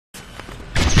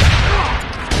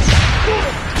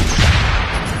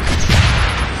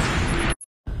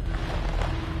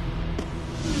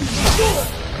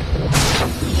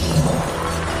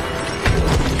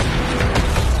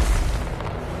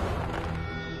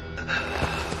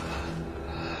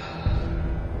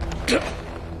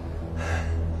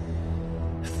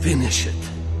Finish it.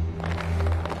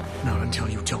 Not until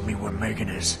you tell me where Megan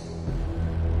is.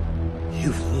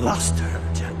 You've lost her,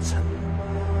 Jensen.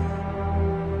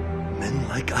 Men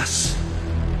like us,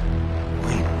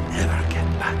 we never get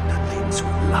back the things we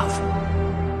love.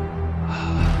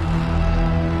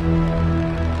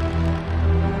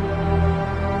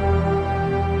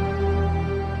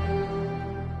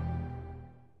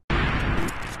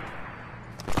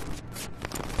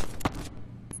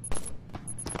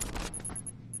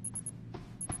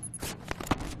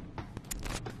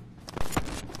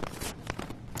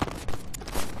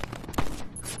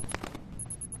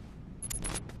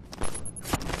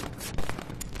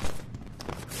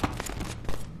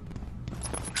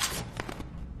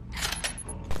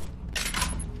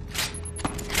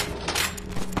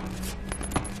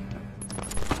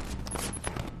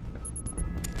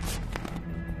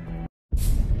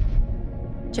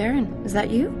 Jaren, is that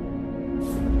you?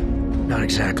 Not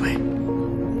exactly.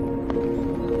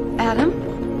 Adam?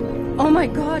 Oh my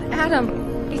god,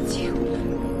 Adam! It's you!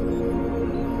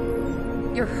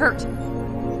 You're hurt.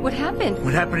 What happened?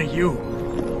 What happened to you?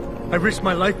 I risked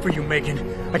my life for you, Megan.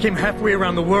 I came halfway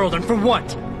around the world, and for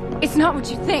what? It's not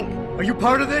what you think. Are you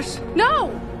part of this?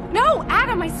 No! No,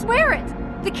 Adam, I swear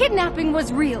it! The kidnapping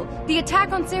was real. The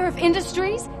attack on Seraph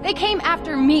Industries, they came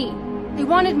after me. They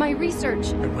wanted my research.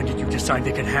 And when did you decide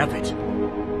they could have it?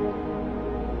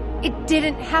 It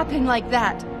didn't happen like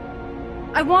that.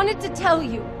 I wanted to tell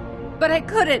you, but I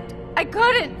couldn't. I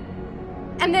couldn't!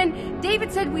 And then David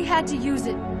said we had to use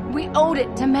it. We owed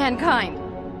it to mankind.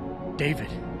 David?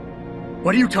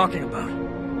 What are you talking about?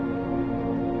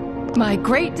 My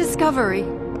great discovery.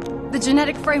 The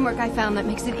genetic framework I found that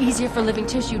makes it easier for living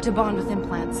tissue to bond with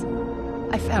implants.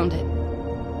 I found it.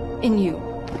 In you,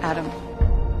 Adam.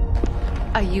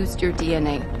 I used your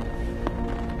DNA.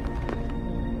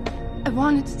 I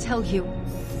wanted to tell you,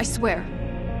 I swear.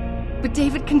 But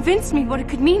David convinced me what it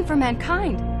could mean for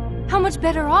mankind. How much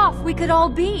better off we could all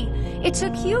be. It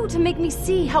took Hugh to make me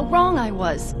see how wrong I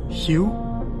was. Hugh?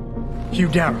 Hugh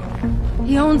Darrow.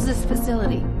 He owns this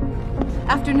facility.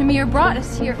 After Namir brought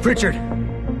us here... Pritchard!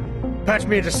 Patch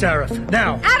me into Seraph,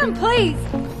 now! Adam, please!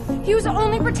 He was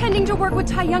only pretending to work with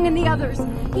Tai Young and the others.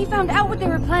 He found out what they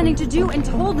were planning to do and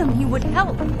told them he would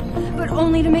help. But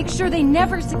only to make sure they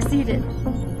never succeeded.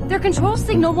 Their control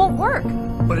signal won't work.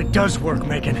 But it does work,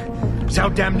 Megan. Sal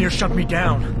damn near shut me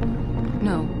down.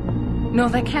 No. No,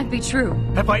 that can't be true.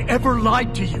 Have I ever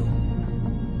lied to you?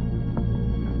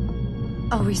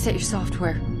 I'll reset your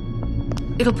software.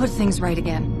 It'll put things right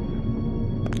again.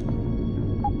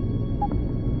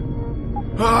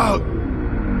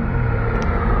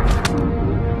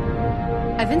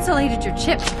 I've insulated your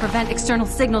chip to prevent external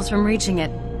signals from reaching it.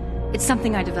 It's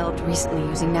something I developed recently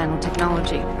using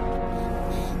nanotechnology.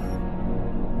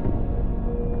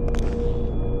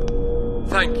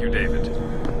 Thank you, David.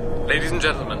 Ladies and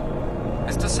gentlemen,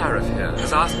 Mr. Seraph here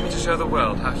has asked me to show the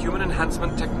world how human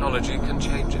enhancement technology can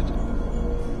change it.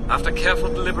 After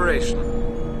careful deliberation,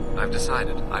 I've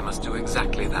decided I must do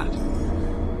exactly that.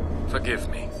 Forgive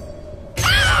me.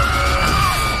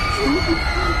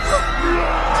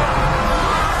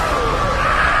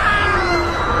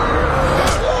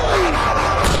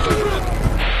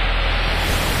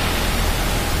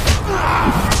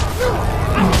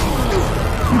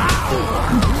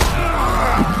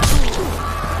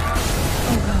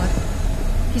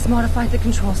 He's modified the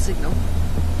control signal.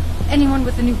 Anyone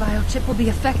with the new biochip will be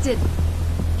affected.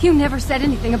 Hugh never said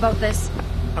anything about this.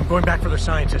 I'm going back for the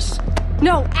scientists.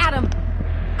 No, Adam!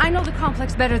 I know the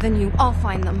complex better than you. I'll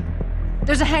find them.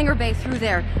 There's a hangar bay through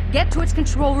there. Get to its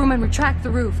control room and retract the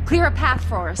roof. Clear a path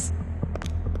for us.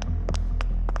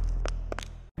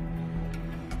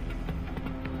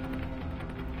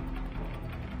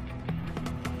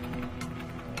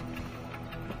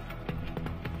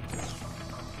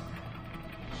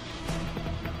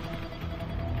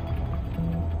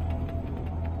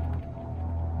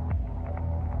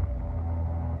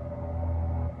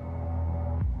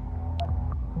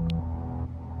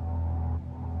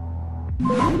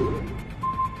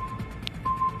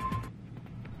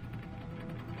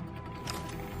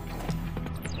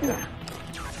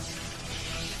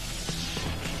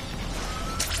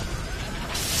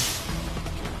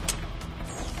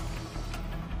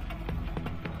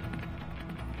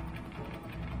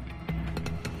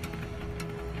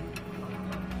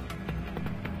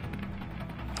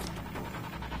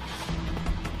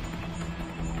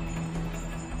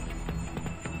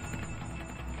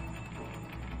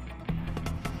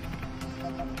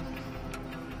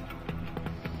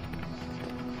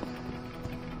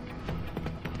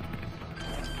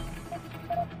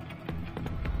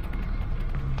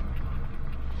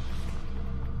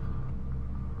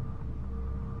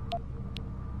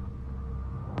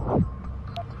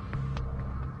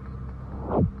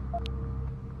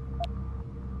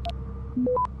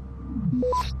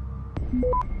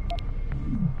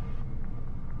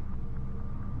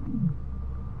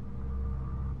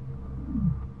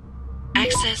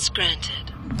 Access granted.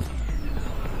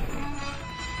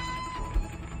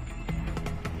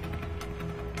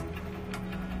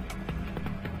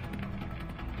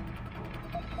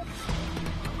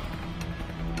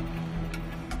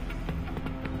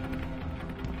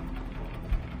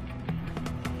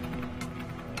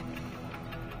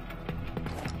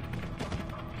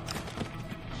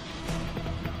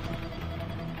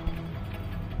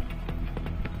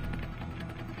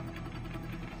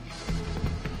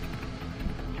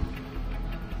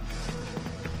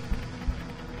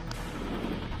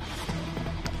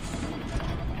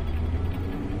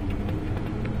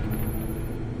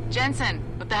 Jensen,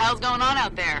 what the hell's going on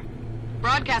out there?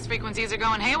 Broadcast frequencies are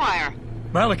going haywire.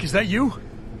 Malik, is that you?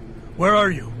 Where are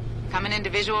you? Coming into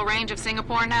visual range of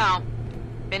Singapore now.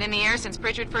 Been in the air since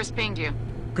Pritchard first pinged you.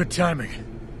 Good timing.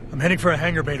 I'm heading for a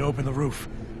hangar bay to open the roof.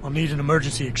 I'll need an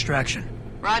emergency extraction.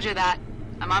 Roger that.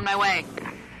 I'm on my way.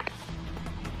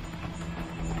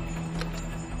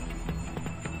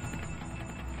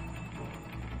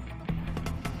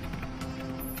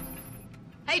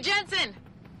 Hey, Jensen!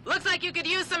 Looks like you could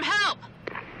use some help!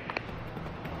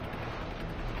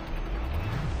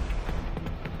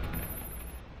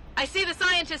 I see the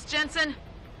scientist, Jensen.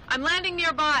 I'm landing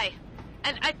nearby.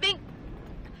 And I think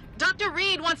Dr.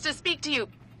 Reed wants to speak to you.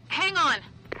 Hang on.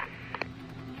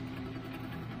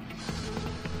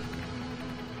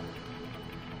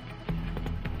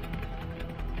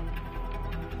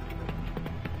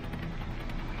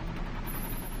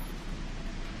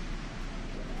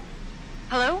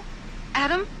 Hello?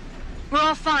 Adam? We're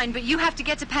all fine, but you have to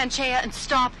get to Panchaea and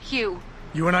stop Hugh.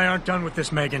 You and I aren't done with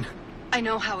this, Megan. I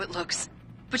know how it looks,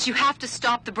 but you have to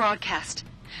stop the broadcast.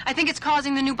 I think it's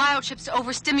causing the new biochips to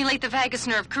overstimulate the vagus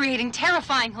nerve, creating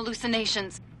terrifying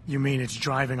hallucinations. You mean it's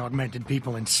driving augmented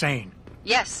people insane?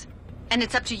 Yes, and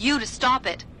it's up to you to stop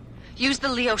it. Use the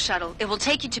Leo shuttle. It will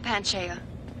take you to Panchaea.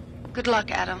 Good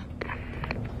luck, Adam.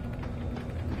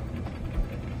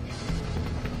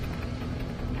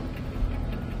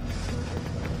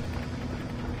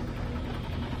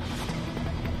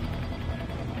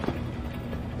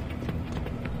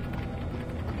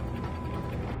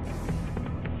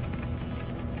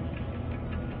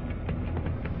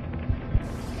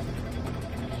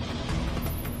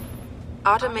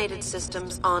 Automated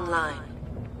systems online.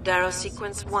 Darrow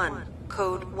Sequence 1,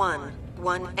 Code 1,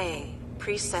 1A,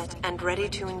 preset and ready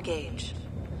to engage.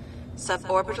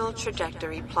 Suborbital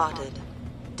trajectory plotted.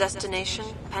 Destination,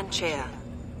 Panchaea.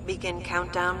 Begin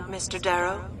countdown, Mr.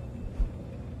 Darrow.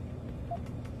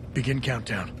 Begin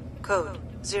countdown. Code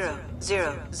 000.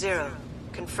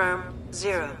 Confirm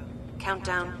 0.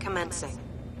 Countdown commencing.